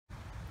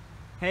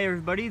Hey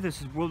everybody,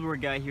 this is World War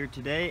Guy here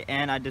today,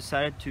 and I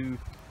decided to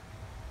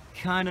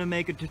kind of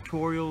make a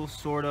tutorial,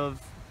 sort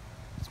of.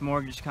 It's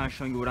more just kind of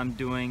showing you what I'm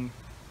doing.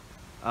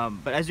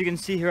 But as you can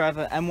see here, I have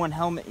an M1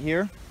 helmet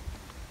here,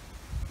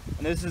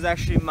 and this is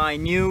actually my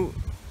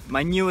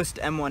newest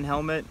M1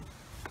 helmet.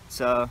 It's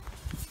a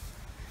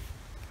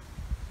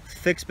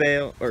fixed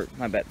bail, or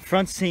my bad,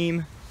 front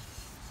seam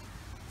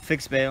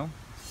fixed bail,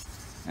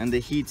 and the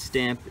heat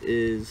stamp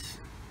is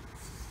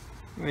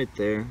right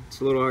there. It's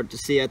a little hard to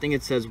see. I think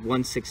it says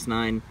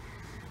 169,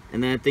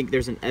 and then I think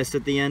there's an S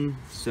at the end,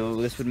 so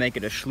this would make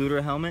it a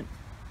Schluter helmet.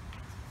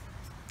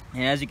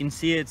 And as you can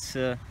see, it's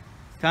kind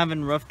of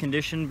in rough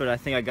condition, but I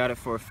think I got it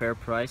for a fair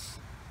price.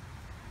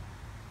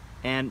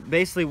 And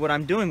basically what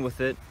I'm doing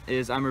with it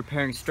is I'm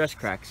repairing stress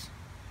cracks.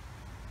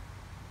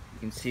 You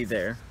can see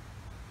there.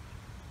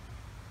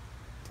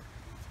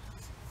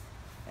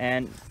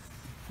 And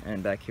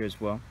back here as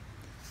well.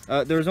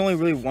 There was only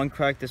really one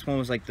crack. This one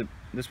was like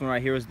this one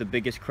right here was the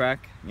biggest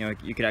crack. You know,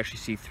 you could actually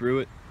see through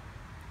it.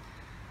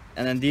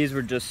 And then these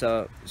were just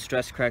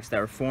stress cracks that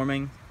were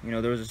forming. You know,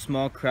 there was a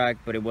small crack,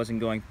 but it wasn't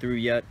going through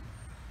yet.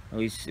 At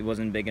least it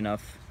wasn't big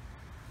enough.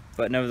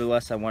 But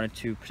nevertheless, I wanted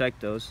to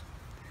protect those.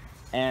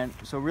 And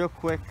so real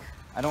quick,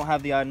 I don't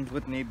have the items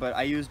with me, but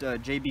I used a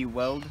JB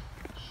Weld,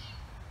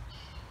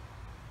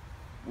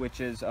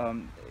 which is,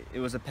 it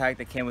was a pack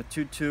that came with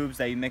 2 tubes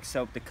that you mix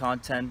up the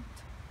content,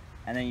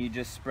 and then you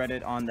just spread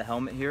it on the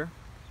helmet here.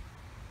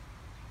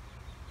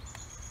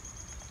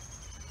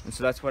 And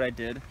so that's what I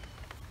did.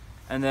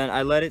 And then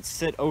I let it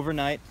sit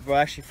overnight, well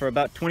actually for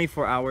about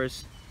 24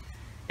 hours.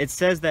 It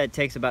says that it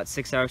takes about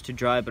 6 hours to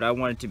dry, but I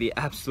wanted to be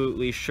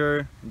absolutely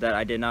sure that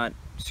I did not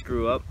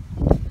screw up.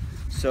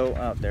 So,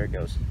 there it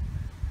goes.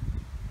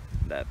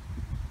 That.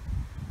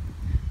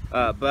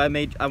 But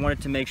I wanted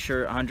to make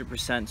sure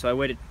 100%, so I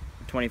waited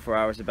 24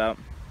 hours about.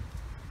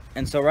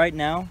 And so right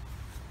now,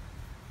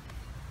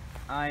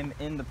 I'm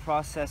in the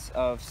process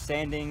of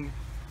sanding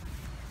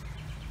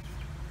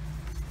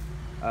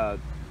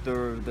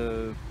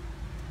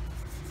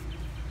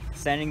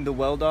sanding the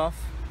weld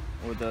off,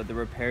 or the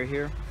repair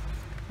here.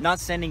 Not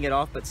sanding it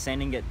off, but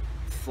sanding it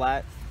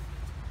flat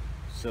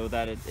so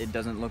that it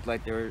doesn't look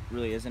like there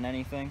really isn't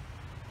anything.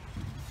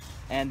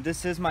 And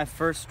this is my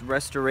first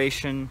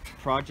restoration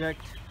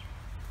project,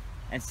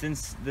 and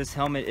since this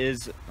helmet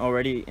is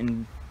already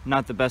in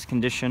not the best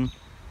condition,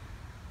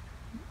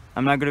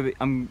 this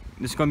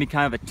is going to be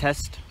kind of a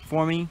test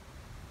for me,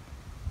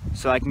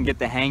 so I can get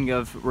the hang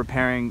of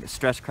repairing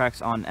stress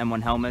cracks on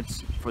M1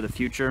 helmets for the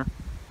future.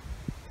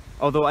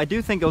 Although I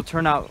do think it'll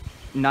turn out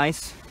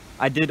nice.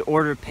 I did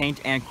order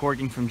paint and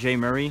corking from J.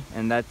 Murray,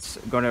 and that's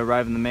going to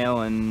arrive in the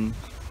mail in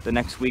the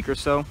next week or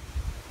so.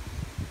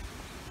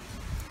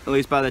 At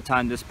least by the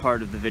time this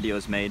part of the video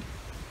is made.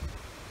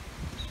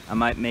 I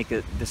might make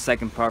it the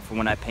second part for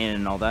when I paint it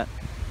and all that.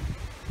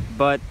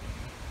 But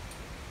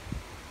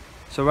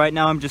so right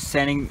now I'm just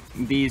sanding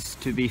these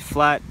to be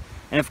flat,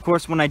 and of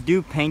course when I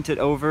do paint it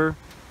over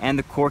and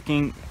the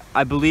corking,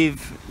 I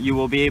believe you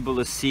will be able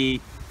to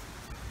see,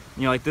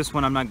 you know, like this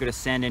one I'm not going to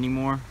sand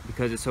anymore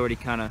because it's already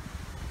kind of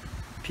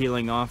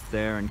peeling off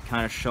there and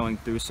kind of showing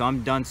through, so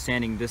I'm done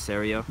sanding this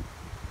area.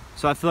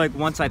 So I feel like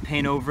once I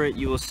paint over it,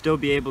 you will still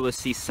be able to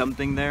see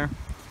something there.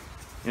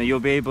 You know,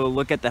 you'll be able to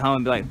look at the helmet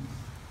and be like,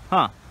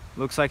 huh,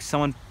 looks like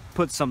someone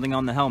put something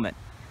on the helmet.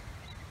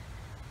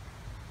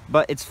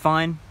 But it's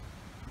fine,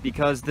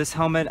 because this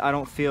helmet, I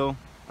don't feel,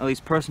 at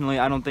least personally,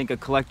 I don't think a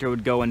collector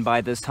would go and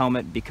buy this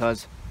helmet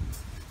because,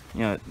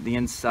 you know, the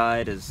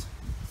inside is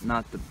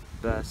not the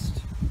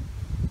best,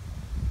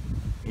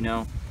 you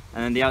know,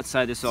 and then the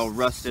outside is all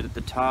rusted at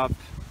the top.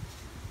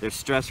 There's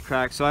stress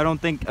cracks, so I don't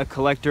think a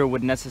collector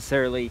would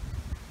necessarily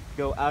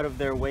go out of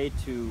their way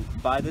to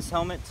buy this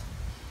helmet.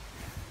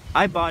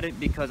 I bought it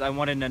because I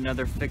wanted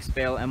another fixed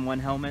bail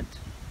M1 helmet,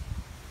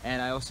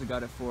 and I also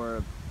got it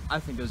for, I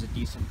think it was a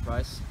decent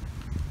price.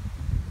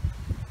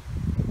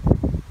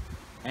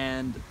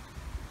 And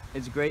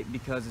it's great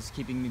because it's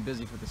keeping me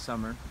busy for the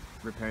summer,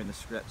 repairing the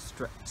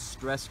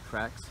stress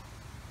cracks.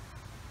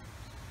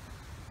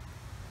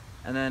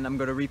 And then I'm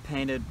going to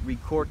repaint it,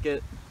 recork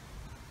it,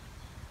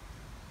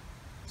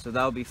 so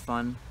that'll be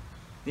fun.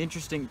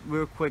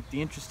 Real quick,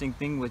 the interesting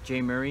thing with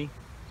J. Murray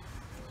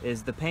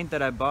is the paint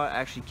that I bought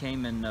actually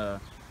came in, you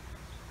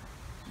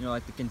know,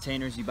 like the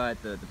containers you buy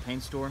at the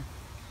paint store.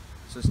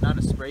 So it's not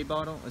a spray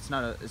bottle, it's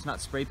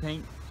not spray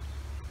paint.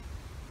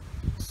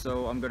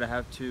 So I'm going to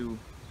have to,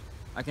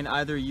 I can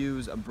either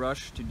use a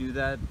brush to do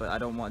that, but I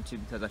don't want to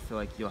because I feel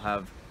like you'll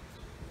have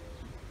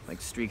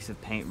like streaks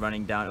of paint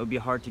running down. It would be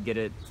hard to get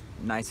it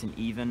nice and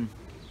even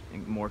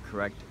and more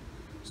correct.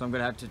 So I'm going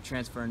to have to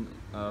transfer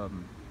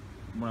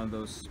one of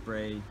those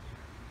spray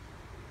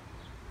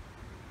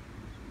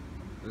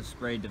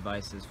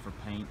devices for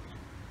paint.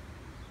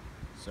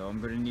 So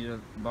I'm going to need to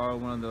borrow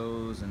one of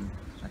those, and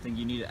I think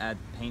you need to add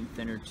paint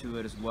thinner to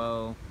it as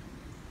well.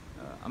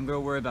 I'm going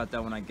to worry about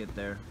that when I get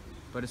there.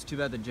 But it's too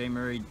bad that J.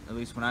 Murray, at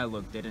least when I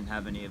looked, they didn't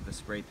have any of the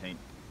spray paint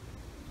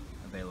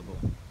available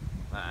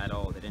at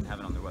all. They didn't have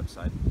it on their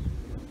website.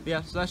 But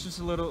yeah, so that's just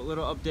a little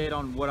update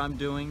on what I'm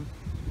doing.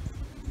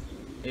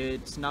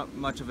 It's not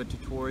much of a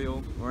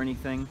tutorial or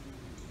anything.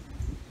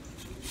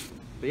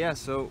 But yeah,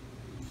 so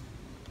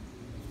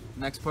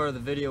next part of the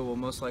video will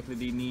most likely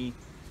be me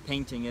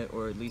painting it,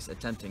 or at least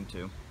attempting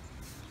to.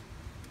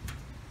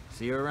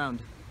 See you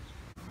around.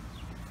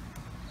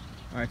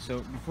 Alright, so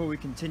before we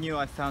continue,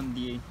 I found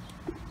the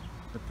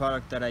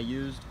product that I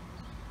used.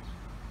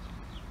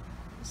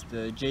 It's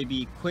the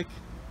JB Quick.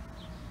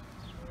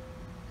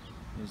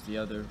 Here's the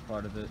other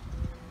part of it.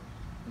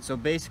 And so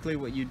basically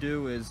what you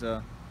do is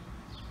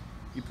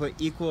you put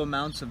equal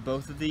amounts of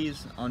both of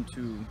these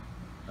onto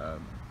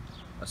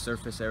a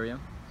surface area.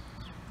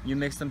 You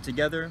mix them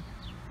together,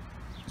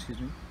 excuse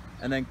me,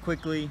 and then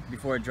quickly,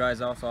 before it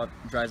dries out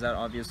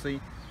obviously,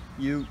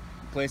 you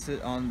place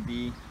it on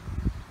the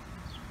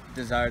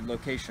desired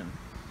location.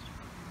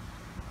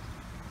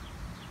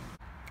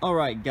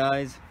 Alright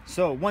guys,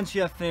 so once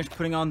you have finished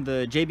putting on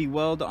the JB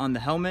Weld on the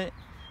helmet,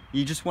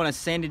 you just want to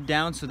sand it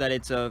down so that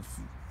it's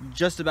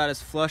just about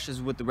as flush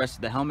as with the rest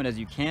of the helmet as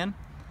you can.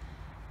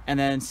 And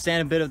then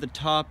sand a bit of the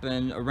top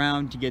and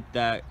around to get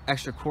that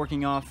extra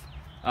corking off.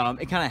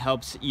 It kind of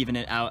helps even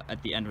it out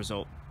at the end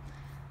result.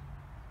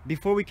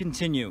 Before we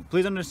continue,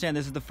 please understand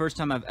this is the first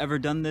time I've ever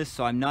done this,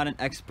 so I'm not an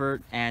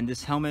expert, and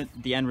this helmet,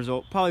 the end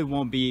result, probably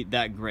won't be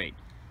that great.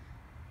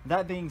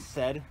 That being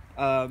said,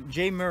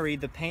 J. Murray,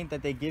 the paint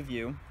that they give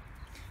you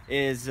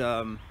is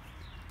half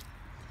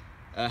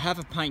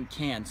a pint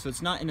can, so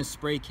it's not in a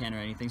spray can or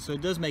anything, so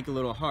it does make it a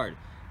little hard,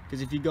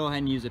 because if you go ahead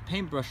and use a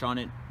paintbrush on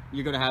it,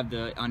 you're going to have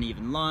the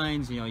uneven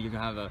lines, you know, you're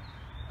going to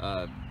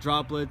have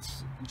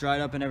droplets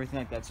dried up and everything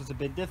like that, so it's a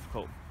bit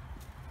difficult.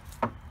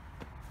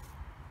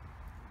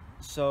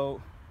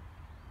 So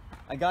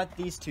I got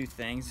these two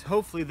things.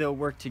 Hopefully they'll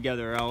work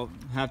together. I'll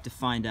have to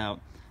find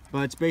out, but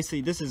it's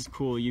basically, this is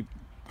cool. You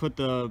put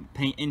the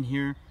paint in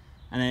here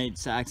and then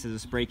it acts as a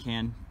spray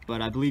can,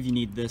 but I believe you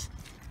need this.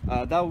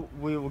 That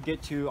we will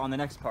get to on the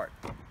next part.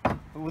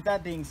 But with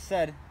that being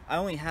said, I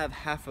only have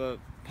half a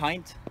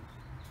pint,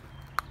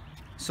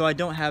 so I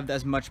don't have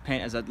as much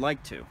paint as I'd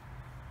like to.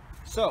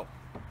 So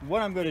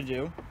what I'm going to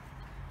do,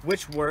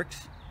 which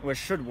works, or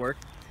should work,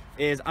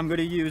 is I'm going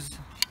to use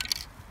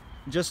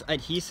just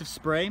adhesive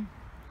spray. I'm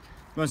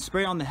going to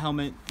spray it on the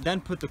helmet,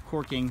 then put the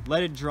corking,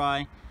 let it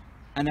dry,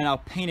 and then I'll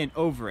paint it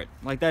over it.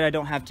 Like that I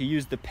don't have to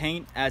use the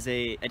paint as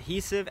a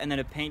adhesive and then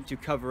a paint to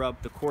cover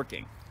up the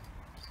corking.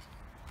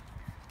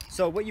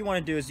 So what you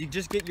want to do is you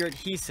just get your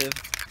adhesive,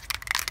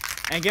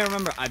 and again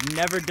remember, I've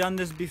never done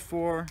this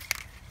before,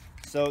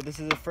 so this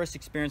is a first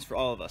experience for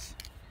all of us.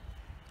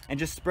 And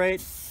just spray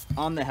it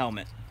on the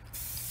helmet.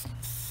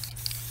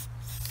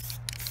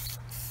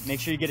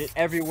 Make sure you get it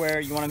everywhere.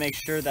 You want to make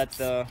sure that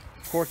the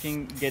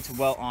corking gets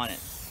well on it.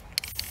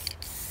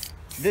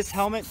 This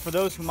helmet, for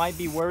those who might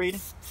be worried,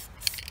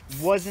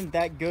 wasn't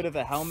that good of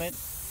a helmet.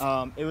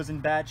 It was in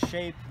bad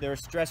shape. There were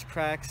stress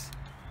cracks.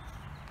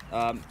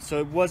 So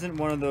it wasn't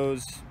one of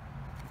those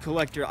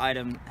collector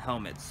item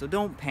helmets. So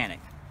don't panic.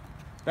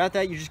 About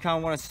that, you just kind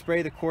of want to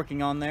spray the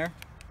corking on there.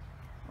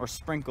 Or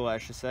sprinkle, I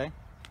should say.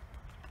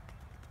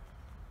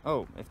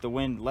 Oh, if the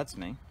wind lets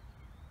me.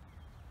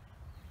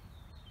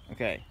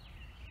 Okay.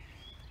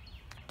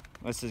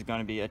 This is going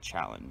to be a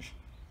challenge.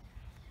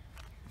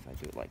 If I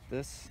do it like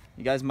this,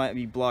 you guys might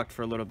be blocked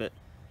for a little bit.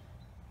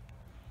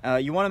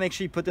 You want to make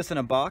sure you put this in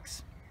a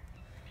box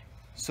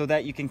so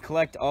that you can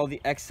collect all the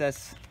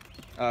excess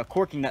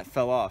corking that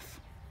fell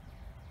off.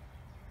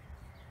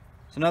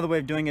 So another way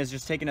of doing it is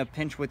just taking a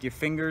pinch with your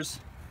fingers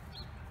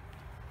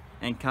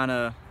and kind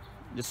of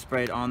just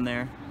spray it on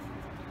there.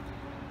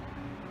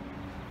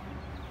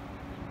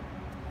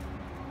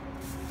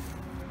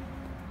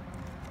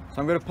 So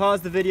I'm going to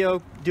pause the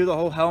video, do the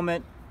whole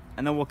helmet,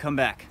 and then we'll come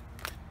back.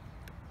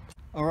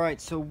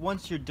 Alright, so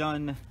once you're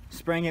done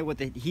spraying it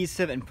with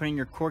adhesive and putting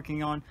your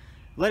corking on,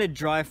 let it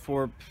dry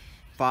for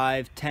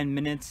 5-10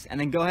 minutes, and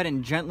then go ahead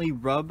and gently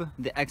rub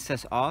the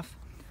excess off.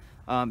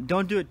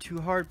 Don't do it too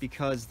hard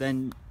because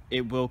then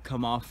it will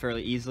come off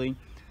fairly easily.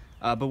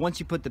 But once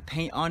you put the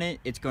paint on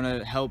it, it's going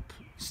to help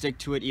stick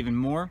to it even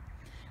more.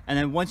 And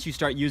then once you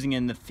start using it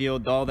in the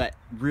field, all that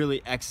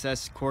really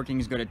excess corking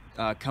is going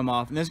to come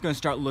off, and it's going to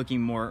start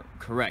looking more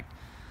correct.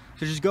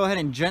 So just go ahead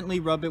and gently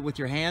rub it with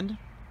your hand.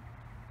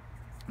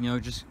 You know,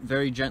 just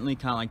very gently,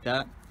 kind of like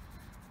that.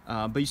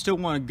 But you still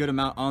want a good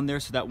amount on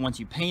there so that once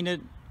you paint it,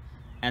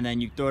 and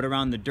then you throw it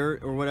around the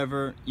dirt or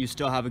whatever, you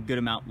still have a good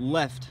amount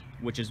left,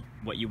 which is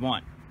what you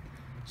want.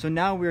 So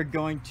now we're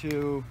going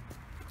to...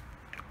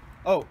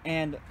 Oh,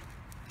 and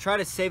try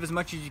to save as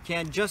much as you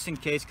can just in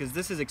case, because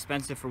this is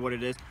expensive for what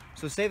it is.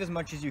 So save as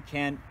much as you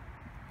can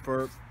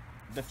for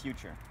the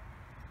future.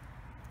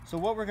 So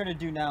what we're going to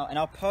do now, and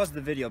I'll pause the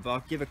video, but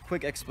I'll give a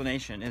quick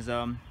explanation, is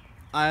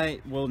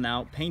I will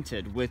now paint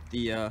it with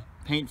the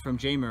paint from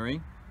J. Murray.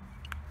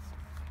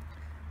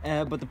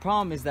 But the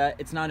problem is that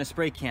it's not in a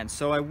spray can.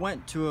 So I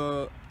went to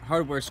a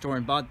hardware store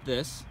and bought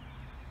this.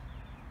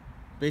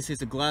 Basically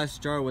it's a glass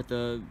jar with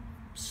a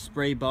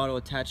spray bottle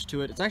attached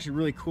to it. It's actually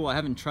really cool. I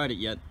haven't tried it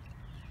yet.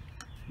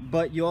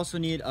 But you also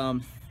need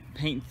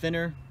paint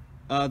thinner.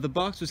 The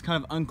box was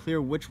kind of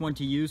unclear which one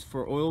to use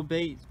for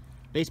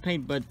oil-based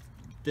paint, but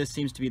this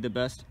seems to be the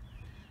best.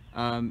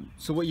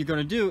 So what you're going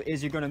to do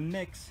is you're going to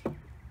mix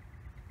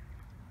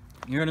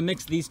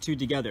these two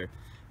together.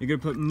 You're going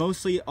to put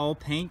mostly all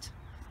paint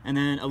and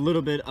then a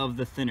little bit of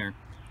the thinner.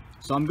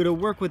 So I'm going to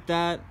work with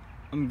that.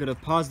 I'm going to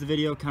pause the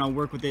video, kind of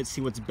work with it,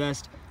 see what's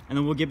best, and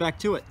then we'll get back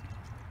to it.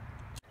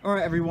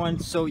 Alright everyone,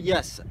 so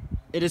yes,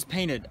 it is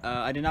painted.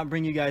 I did not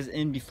bring you guys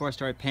in before I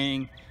started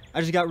painting.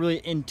 I just got really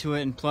into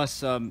it, and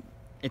plus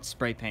it's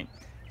spray paint.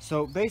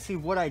 So basically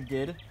what I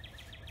did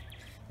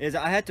is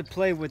I had to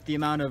play with the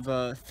amount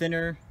of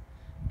thinner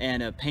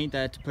and paint that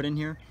I had to put in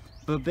here.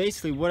 But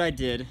basically what I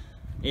did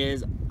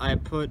is I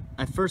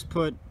first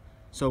put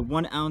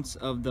 1 ounce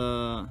of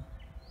the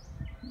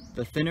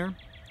thinner,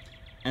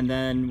 and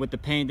then with the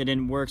paint that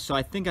didn't work, so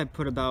I think I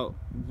put about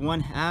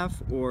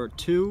 1/2 or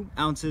 2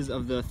 ounces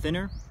of the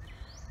thinner,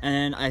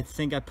 and I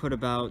think I put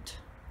about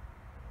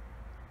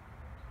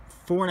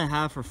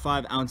 4.5 or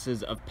 5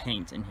 ounces of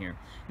paint in here.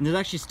 And there's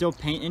actually still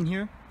paint in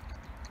here.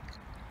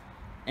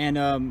 And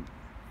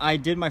I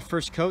did my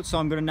first coat, so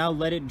I'm gonna now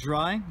let it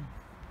dry.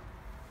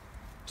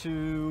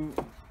 I'm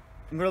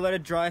gonna let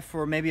it dry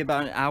for maybe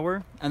about an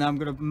hour, and I'm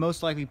gonna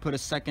most likely put a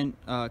second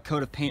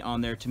coat of paint on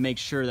there to make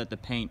sure that the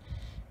paint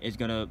is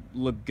gonna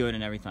look good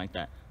and everything like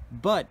that.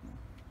 But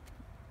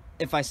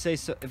if I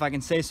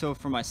can say so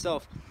for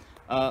myself,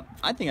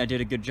 I think I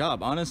did a good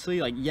job, honestly.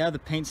 Like, yeah, the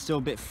paint's still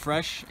a bit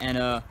fresh,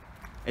 and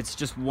it's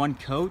just one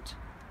coat,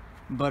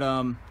 but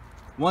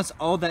once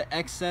all that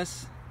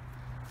excess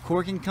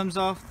corking comes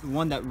off, the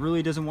one that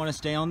really doesn't want to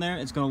stay on there,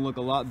 it's gonna look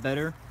a lot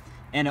better.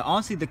 And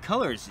honestly, the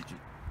color is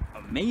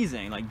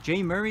amazing. Like,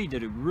 Jay Murray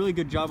did a really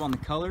good job on the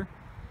color.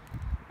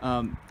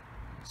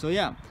 So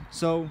yeah,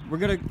 so we're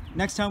gonna,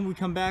 next time we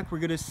come back, we're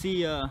gonna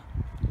see, I'm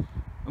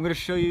gonna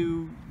show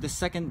you the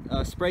second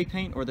spray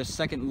paint, or the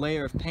second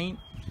layer of paint.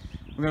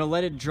 We're gonna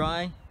let it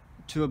dry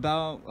to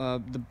about,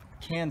 the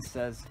can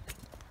says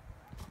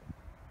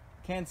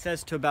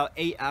to about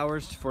 8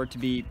 hours for it to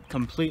be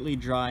completely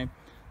dry.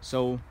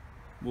 So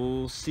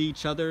we'll see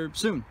each other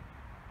soon.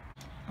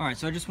 Alright,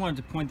 so I just wanted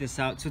to point this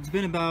out. So it's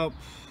been about,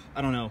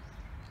 I don't know,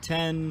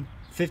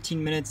 10-15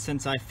 minutes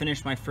since I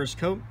finished my first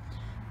coat.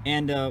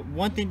 And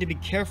one thing to be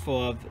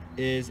careful of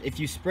is if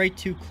you spray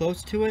too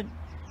close to it,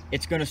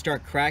 it's going to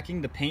start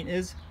cracking, the paint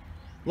is.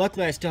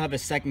 Luckily I still have a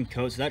second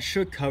coat, so that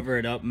should cover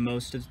it up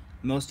most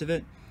of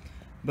it.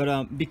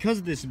 But because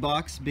of this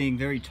box being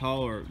very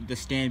tall, or the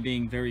stand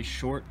being very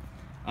short,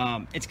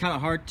 it's kind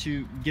of hard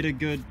to get a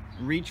good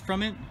reach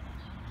from it.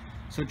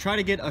 So try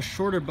to get a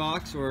shorter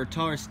box or a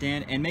taller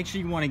stand, and make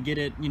sure you want to get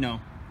it, you know,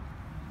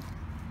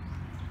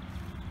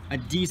 a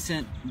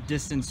decent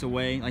distance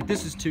away. Like,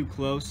 this is too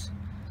close.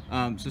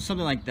 So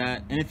something like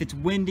that. And if it's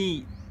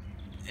windy,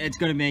 it's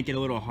going to make it a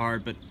little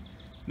hard, but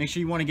make sure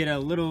you want to get a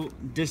little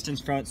distance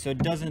from it so it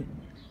doesn't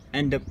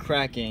end up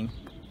cracking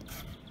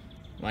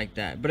like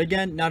that. But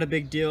again, not a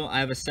big deal. I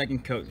have a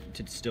second coat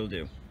to still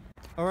do.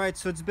 Alright,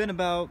 so it's been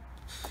about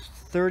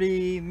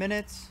 30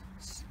 minutes,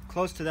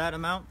 close to that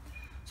amount.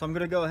 So I'm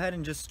going to go ahead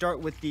and just start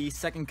with the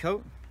second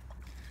coat.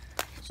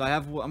 So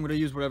I'm going to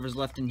use whatever's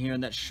left in here,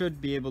 and that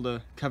should be able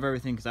to cover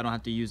everything because I don't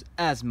have to use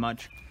as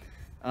much.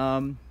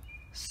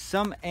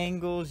 Some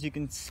angles you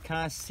can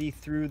kind of see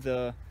through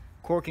the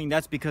corking.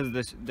 That's because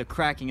of the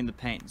cracking in the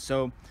paint.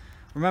 So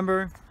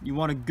remember, you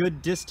want a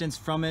good distance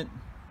from it,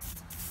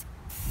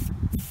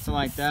 something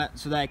like that,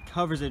 so that it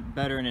covers it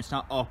better and it's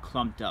not all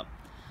clumped up.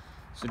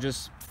 So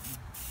just,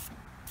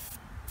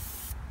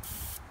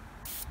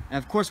 and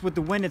of course with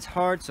the wind it's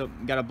hard, so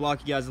gotta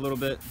block you guys a little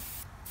bit.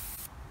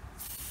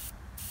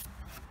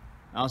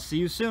 I'll see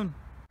you soon.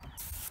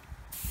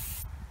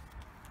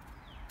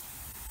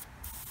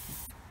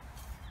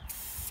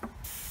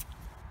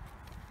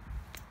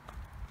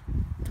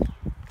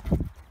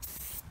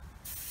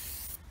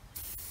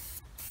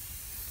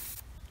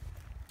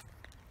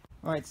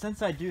 Alright,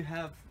 since I do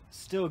have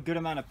still a good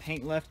amount of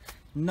paint left,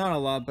 not a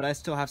lot, but I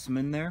still have some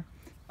in there,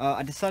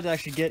 I decided to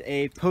actually get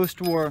a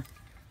post-war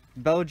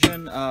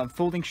Belgian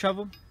folding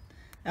shovel.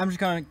 I'm just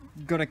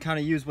gonna kind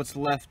of use what's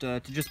left to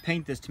just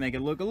paint this to make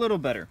it look a little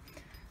better.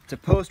 It's a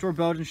post-war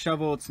Belgian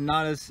shovel. It's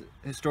not as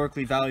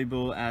historically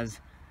valuable as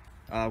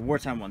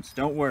wartime ones.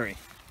 Don't worry.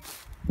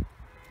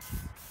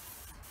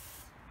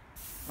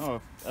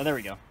 Oh, there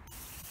we go.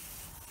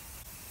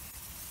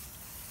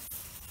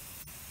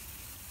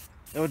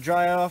 It'll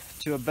dry off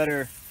to a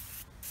better,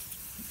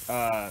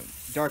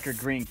 darker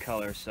green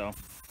color, so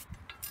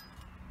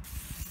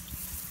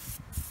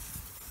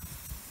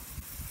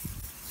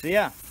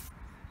yeah,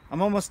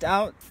 I'm almost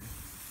out.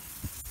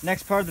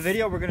 Next part of the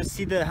video, we're going to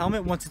see the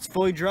helmet once it's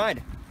fully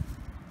dried.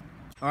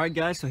 Alright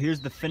guys, so here's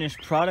the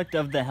finished product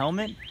of the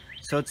helmet.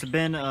 So it's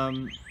been,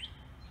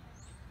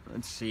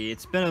 let's see,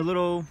 it's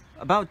been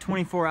about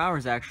 24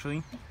 hours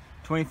actually.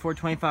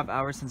 24-25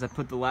 hours since I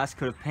put the last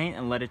coat of paint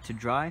and let it to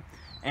dry.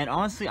 And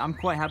honestly, I'm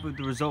quite happy with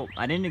the result.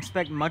 I didn't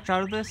expect much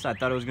out of this. I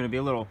thought it was going to be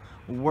a little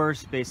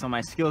worse based on my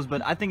skills,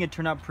 but I think it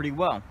turned out pretty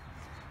well.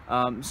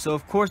 So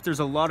of course there's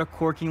a lot of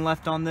corking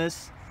left on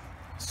this.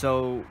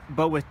 So,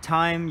 but with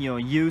time, you know,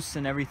 use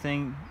and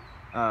everything,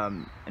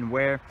 and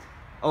wear,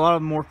 a lot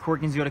of more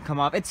corking is going to come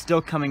off. It's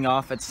still coming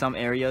off at some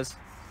areas,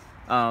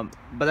 but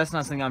that's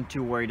not something I'm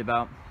too worried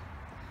about.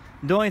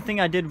 The only thing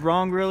I did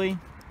wrong really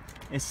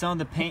is some of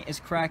the paint is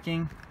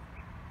cracking.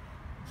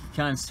 You can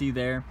kind of see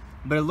there,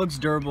 but it looks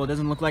durable. It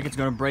doesn't look like it's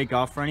going to break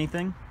off or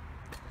anything.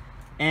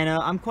 And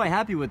I'm quite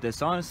happy with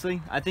this,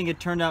 honestly. I think it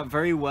turned out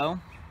very well.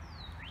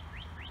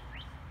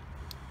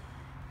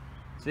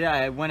 So yeah,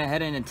 I went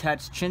ahead and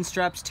attached chin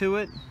straps to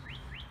it,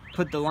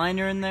 put the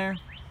liner in there.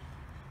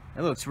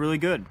 It looks really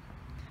good.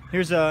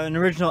 Here's an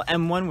original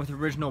M1 with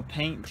original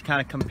paint to kind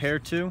of compare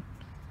to.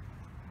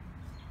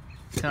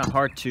 It's kind of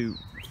hard to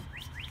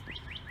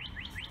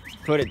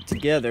put it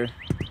together.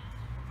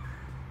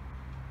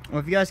 Well,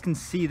 if you guys can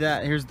see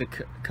that, here's the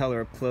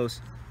color up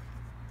close.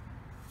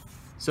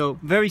 So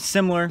very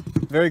similar,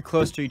 very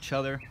close to each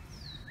other.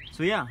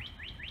 So yeah,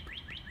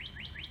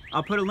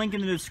 I'll put a link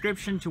in the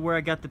description to where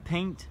I got the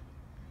paint,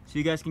 so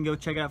you guys can go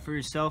check it out for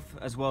yourself,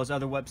 as well as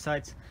other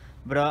websites.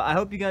 But I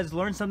hope you guys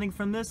learned something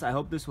from this. I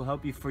hope this will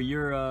help you for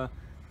your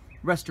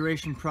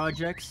restoration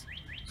projects.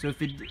 So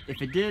if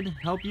it did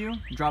help you,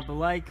 drop a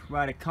like,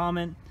 write a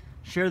comment,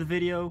 share the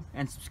video,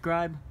 and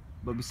subscribe.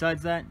 But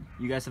besides that,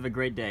 you guys have a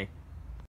great day.